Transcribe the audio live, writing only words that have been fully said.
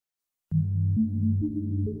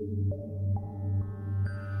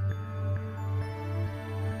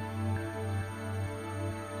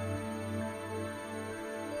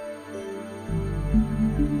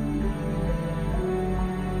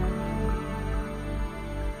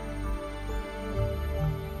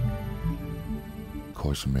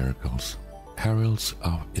Course in Miracles, Heralds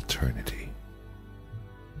of Eternity.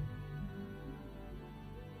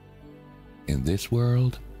 In this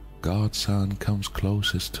world, God's Son comes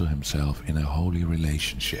closest to himself in a holy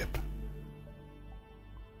relationship.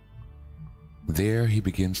 There he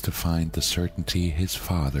begins to find the certainty his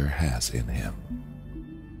Father has in him.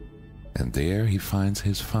 And there he finds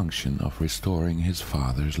his function of restoring his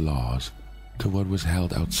Father's laws to what was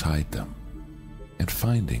held outside them, and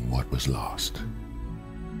finding what was lost.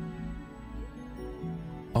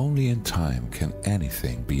 Only in time can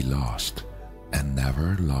anything be lost, and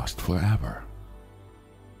never lost forever.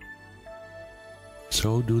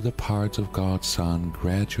 So do the parts of God's Son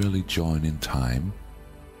gradually join in time,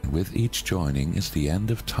 and with each joining is the end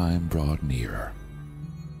of time brought nearer.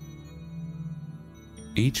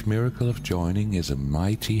 Each miracle of joining is a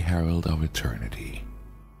mighty herald of eternity.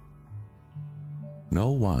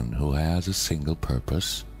 No one who has a single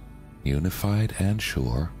purpose, unified and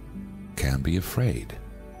sure, can be afraid.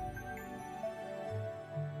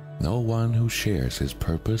 No one who shares his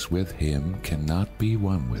purpose with him cannot be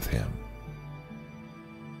one with him.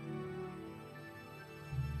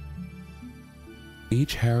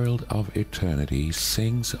 Each herald of eternity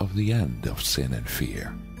sings of the end of sin and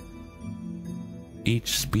fear.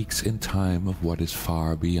 Each speaks in time of what is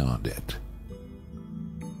far beyond it.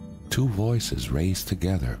 Two voices raised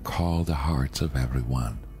together call the hearts of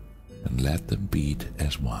everyone, and let them beat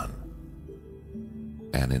as one.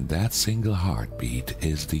 And in that single heartbeat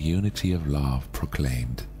is the unity of love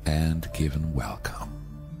proclaimed and given welcome.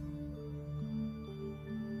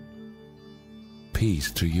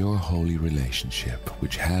 Peace to your holy relationship,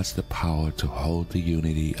 which has the power to hold the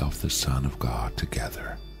unity of the Son of God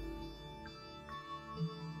together.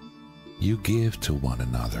 You give to one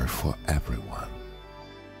another for everyone,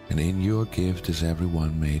 and in your gift is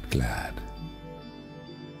everyone made glad.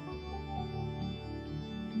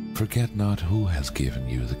 Forget not who has given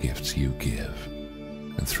you the gifts you give,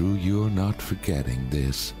 and through your not forgetting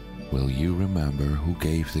this will you remember who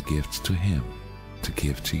gave the gifts to him to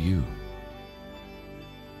give to you.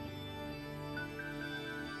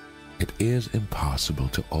 It is impossible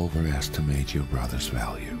to overestimate your brother's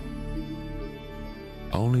value.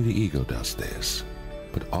 Only the ego does this,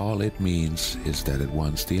 but all it means is that it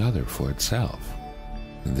wants the other for itself,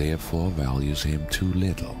 and therefore values him too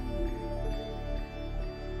little.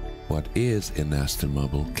 What is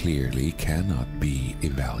inestimable clearly cannot be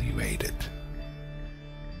evaluated.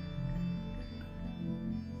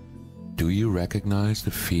 Do you recognize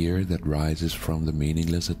the fear that rises from the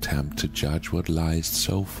meaningless attempt to judge what lies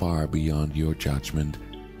so far beyond your judgment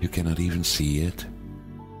you cannot even see it?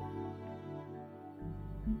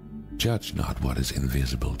 Judge not what is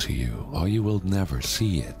invisible to you, or you will never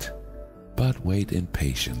see it, but wait in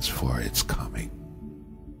patience for its coming.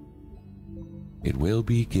 It will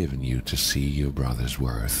be given you to see your brother's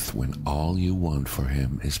worth when all you want for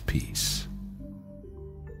him is peace.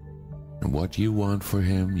 And what you want for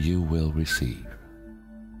him you will receive.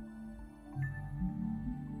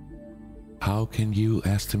 How can you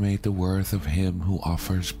estimate the worth of him who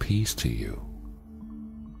offers peace to you?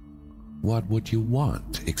 What would you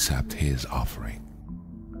want except his offering?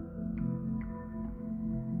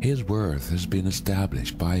 His worth has been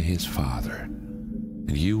established by his Father,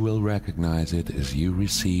 and you will recognize it as you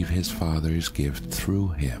receive his Father's gift through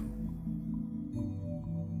him.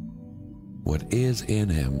 What is in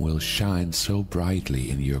him will shine so brightly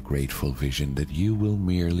in your grateful vision that you will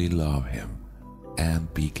merely love him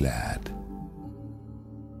and be glad.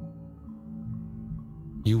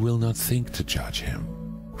 You will not think to judge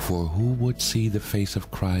him, for who would see the face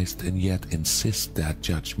of Christ and yet insist that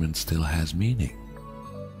judgment still has meaning?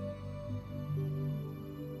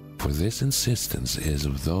 For this insistence is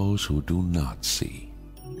of those who do not see.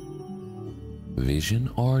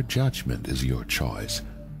 Vision or judgment is your choice,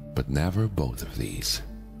 but never both of these.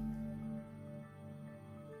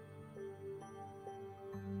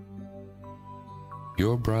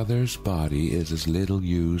 Your brother's body is as little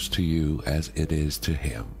use to you as it is to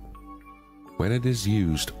him. When it is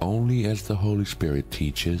used only as the Holy Spirit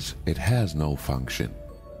teaches, it has no function,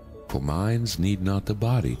 for minds need not the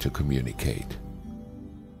body to communicate.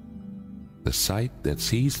 The sight that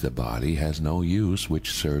sees the body has no use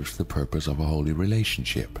which serves the purpose of a holy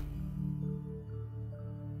relationship.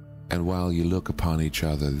 And while you look upon each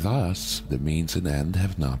other thus, the means and end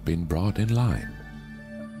have not been brought in line.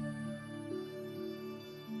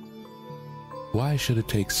 Why should it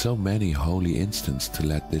take so many holy instants to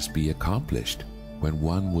let this be accomplished, when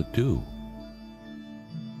one would do?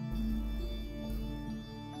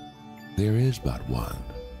 There is but one.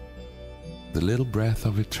 The little breath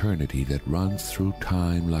of eternity that runs through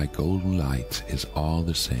time like golden light is all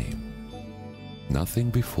the same. Nothing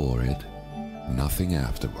before it, nothing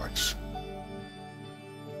afterwards.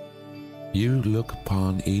 You look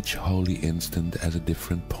upon each holy instant as a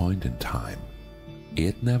different point in time.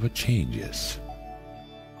 It never changes.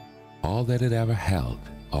 All that it ever held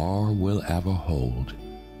or will ever hold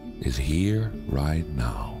is here right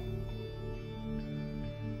now.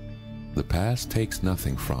 The past takes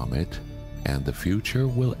nothing from it, and the future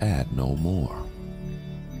will add no more.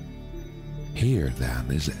 Here,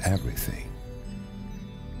 then, is everything.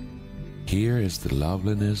 Here is the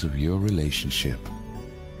loveliness of your relationship,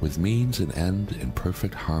 with means and end in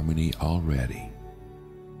perfect harmony already.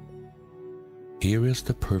 Here is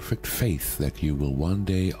the perfect faith that you will one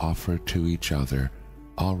day offer to each other,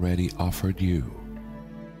 already offered you.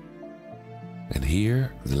 And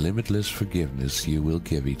here the limitless forgiveness you will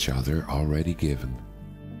give each other, already given,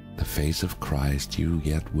 the face of Christ you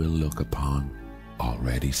yet will look upon,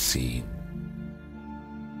 already seen.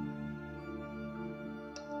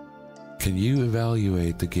 Can you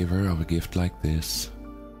evaluate the giver of a gift like this?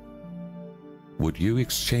 Would you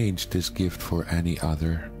exchange this gift for any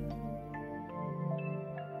other?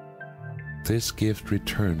 This gift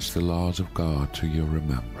returns the laws of God to your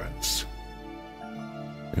remembrance.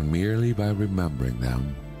 And merely by remembering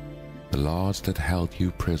them, the laws that held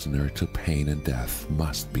you prisoner to pain and death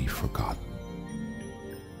must be forgotten.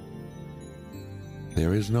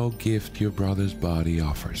 There is no gift your brother's body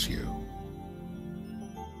offers you.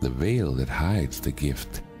 The veil that hides the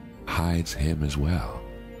gift hides him as well.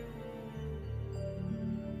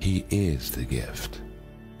 He is the gift,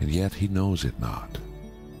 and yet he knows it not.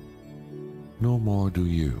 No more do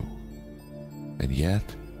you, and yet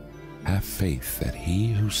have faith that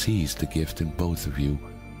he who sees the gift in both of you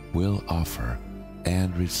will offer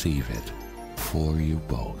and receive it for you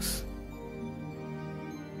both.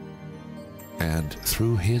 And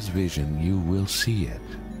through his vision you will see it,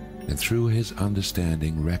 and through his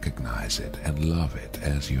understanding recognize it and love it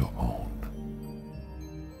as your own.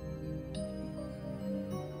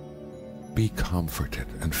 Be comforted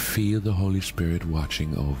and feel the Holy Spirit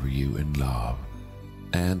watching over you in love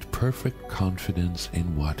and perfect confidence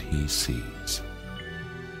in what he sees.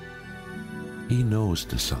 He knows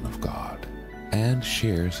the Son of God and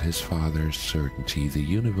shares his Father's certainty the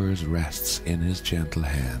universe rests in his gentle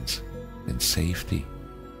hands in safety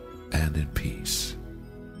and in peace.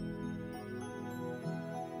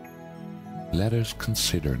 Let us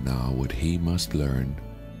consider now what he must learn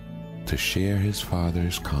to share his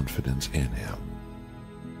Father's confidence in him.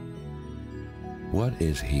 What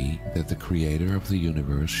is he that the Creator of the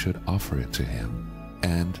universe should offer it to him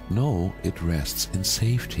and know it rests in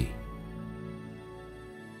safety?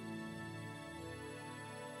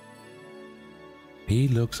 He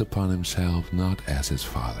looks upon himself not as his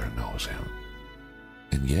Father knows him,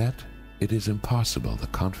 and yet it is impossible the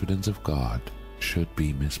confidence of God should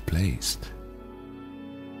be misplaced.